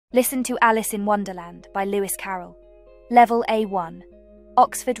Listen to Alice in Wonderland by Lewis Carroll. Level A1,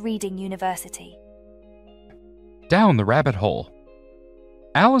 Oxford Reading University. Down the rabbit hole.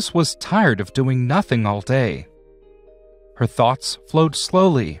 Alice was tired of doing nothing all day. Her thoughts flowed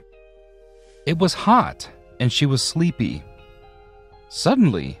slowly. It was hot, and she was sleepy.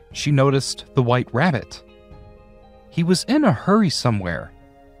 Suddenly, she noticed the white rabbit. He was in a hurry somewhere.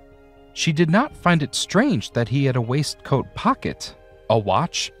 She did not find it strange that he had a waistcoat pocket, a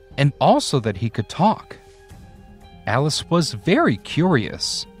watch, and also that he could talk. Alice was very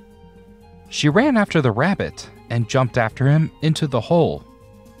curious. She ran after the rabbit and jumped after him into the hole.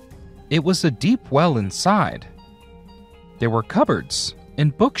 It was a deep well inside. There were cupboards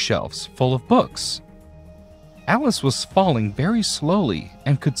and bookshelves full of books. Alice was falling very slowly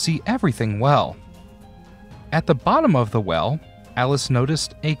and could see everything well. At the bottom of the well, Alice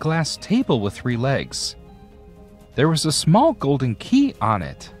noticed a glass table with 3 legs. There was a small golden key on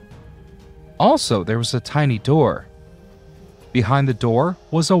it. Also, there was a tiny door. Behind the door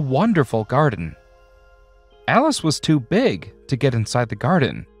was a wonderful garden. Alice was too big to get inside the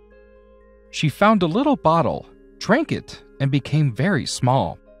garden. She found a little bottle, drank it, and became very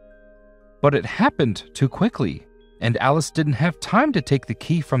small. But it happened too quickly, and Alice didn't have time to take the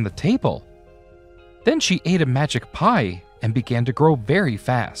key from the table. Then she ate a magic pie and began to grow very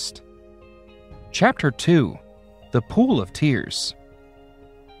fast. Chapter 2: The Pool of Tears.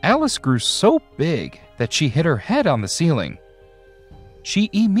 Alice grew so big that she hit her head on the ceiling. She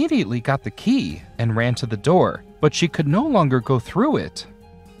immediately got the key and ran to the door, but she could no longer go through it.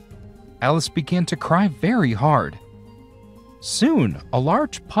 Alice began to cry very hard. Soon, a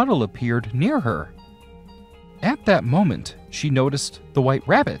large puddle appeared near her. At that moment, she noticed the white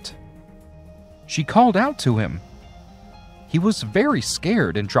rabbit. She called out to him. He was very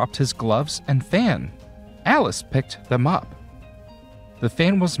scared and dropped his gloves and fan. Alice picked them up. The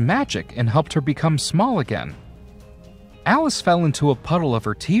fan was magic and helped her become small again. Alice fell into a puddle of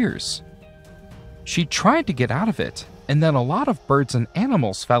her tears. She tried to get out of it, and then a lot of birds and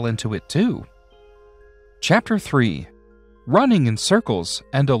animals fell into it too. Chapter 3: Running in Circles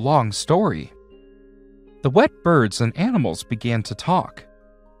and a Long Story. The wet birds and animals began to talk.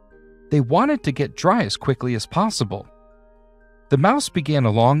 They wanted to get dry as quickly as possible. The mouse began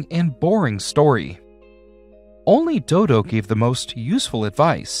a long and boring story. Only Dodo gave the most useful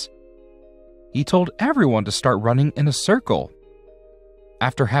advice. He told everyone to start running in a circle.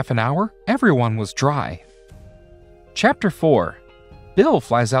 After half an hour, everyone was dry. Chapter 4: Bill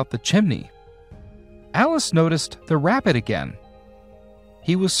Flies Out the Chimney. Alice noticed the rabbit again.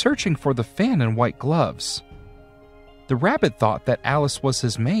 He was searching for the fan and white gloves. The rabbit thought that Alice was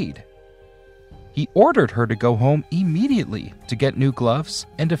his maid. He ordered her to go home immediately to get new gloves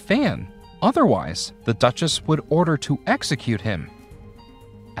and a fan. Otherwise, the Duchess would order to execute him.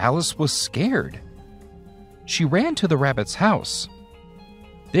 Alice was scared. She ran to the rabbit's house.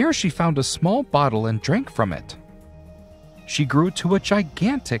 There she found a small bottle and drank from it. She grew to a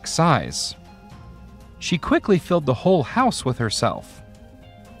gigantic size. She quickly filled the whole house with herself.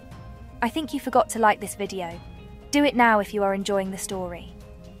 I think you forgot to like this video. Do it now if you are enjoying the story.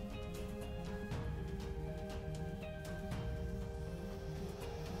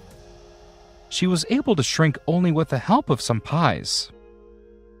 She was able to shrink only with the help of some pies.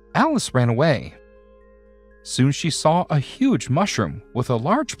 Alice ran away. Soon she saw a huge mushroom with a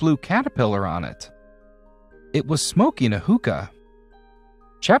large blue caterpillar on it. It was smoking a hookah.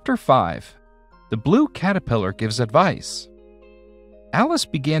 Chapter 5: The Blue Caterpillar Gives Advice. Alice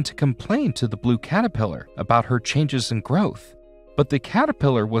began to complain to the blue caterpillar about her changes in growth, but the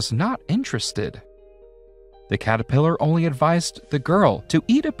caterpillar was not interested. The caterpillar only advised the girl to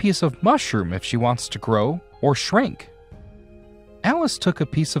eat a piece of mushroom if she wants to grow or shrink. Alice took a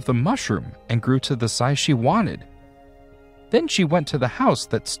piece of the mushroom and grew to the size she wanted. Then she went to the house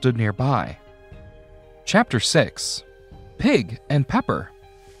that stood nearby. Chapter 6: Pig and Pepper.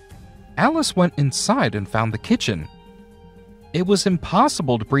 Alice went inside and found the kitchen. It was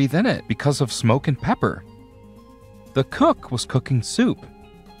impossible to breathe in it because of smoke and pepper. The cook was cooking soup.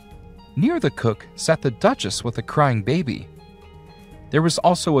 Near the cook sat the Duchess with a crying baby. There was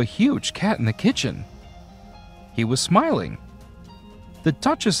also a huge cat in the kitchen. He was smiling. The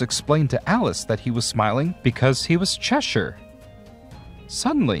Duchess explained to Alice that he was smiling because he was Cheshire.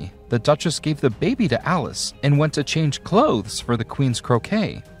 Suddenly, the Duchess gave the baby to Alice and went to change clothes for the Queen's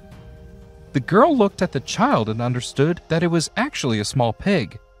croquet. The girl looked at the child and understood that it was actually a small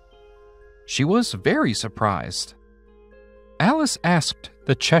pig. She was very surprised. Alice asked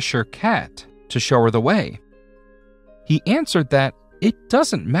the Cheshire Cat to show her the way. He answered that it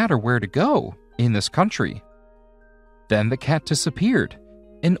doesn't matter where to go in this country. Then the cat disappeared,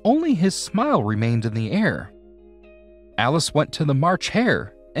 and only his smile remained in the air. Alice went to the March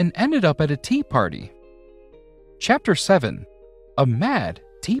Hare and ended up at a tea party. Chapter 7. A Mad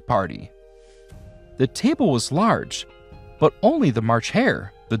Tea Party. The table was large, but only the March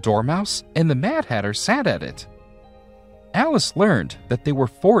Hare, the Dormouse, and the Mad Hatter sat at it. Alice learned that they were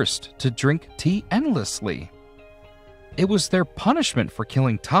forced to drink tea endlessly. It was their punishment for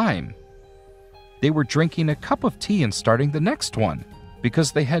killing time. They were drinking a cup of tea and starting the next one,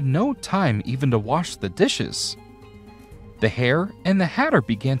 because they had no time even to wash the dishes. The Hare and the Hatter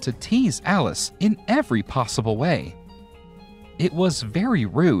began to tease Alice in every possible way. It was very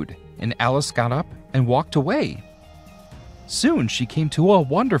rude, and Alice got up and walked away. Soon she came to a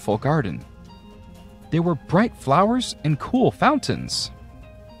wonderful garden. There were bright flowers and cool fountains.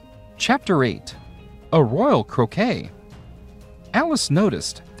 Chapter 8. A Royal Croquet. Alice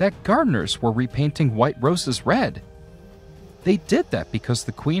noticed that gardeners were repainting white roses red. They did that because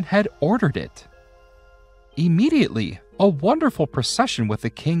the Queen had ordered it. Immediately, a wonderful procession with the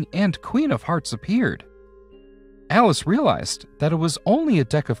King and Queen of Hearts appeared. Alice realized that it was only a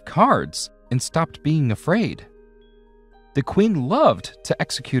deck of cards and stopped being afraid. The Queen loved to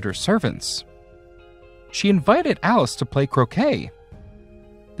execute her servants. She invited Alice to play croquet.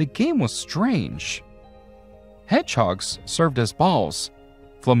 The game was strange. Hedgehogs served as balls,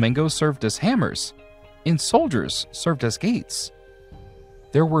 flamingos served as hammers, and soldiers served as gates.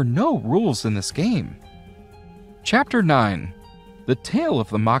 There were no rules in this game. Chapter 9. The Tale of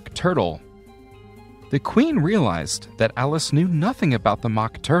the Mock Turtle. The Queen realized that Alice knew nothing about the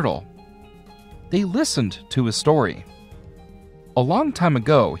Mock Turtle. They listened to his story. A long time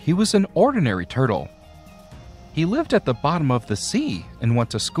ago, he was an ordinary turtle. He lived at the bottom of the sea and went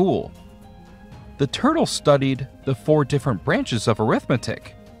to school. The turtle studied the 4 different branches of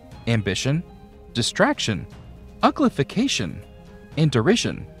arithmetic: ambition, distraction, uglification, and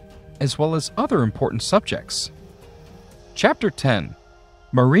derision, as well as other important subjects. Chapter 10.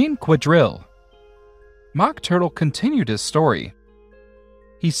 Marine Quadrille. Mock Turtle continued his story.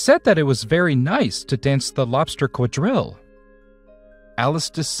 He said that it was very nice to dance the lobster quadrille. Alice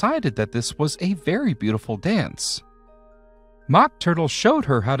decided that this was a very beautiful dance. Mock Turtle showed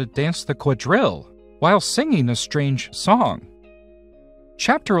her how to dance the quadrille while singing a strange song.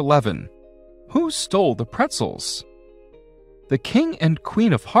 Chapter 11. Who Stole the Pretzels? The King and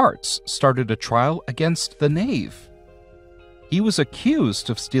Queen of Hearts started a trial against the Knave. He was accused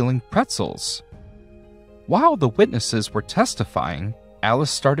of stealing pretzels. While the witnesses were testifying,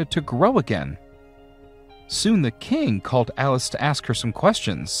 Alice started to grow again. Soon the King called Alice to ask her some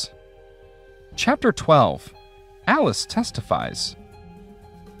questions. Chapter 12. Alice Testifies.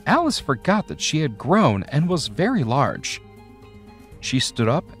 Alice forgot that she had grown and was very large. She stood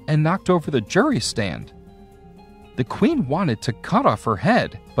up and knocked over the jury stand. The Queen wanted to cut off her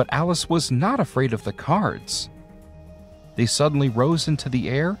head, but Alice was not afraid of the cards. They suddenly rose into the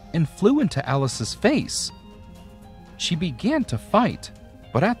air and flew into Alice's face. She began to fight,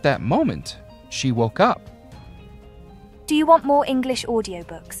 but at that moment, she woke up. Do you want more English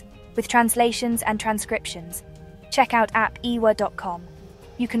audiobooks with translations and transcriptions? Check out appewa.com.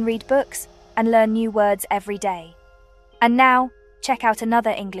 You can read books and learn new words every day. And now, check out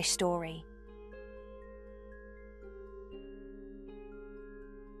another English story.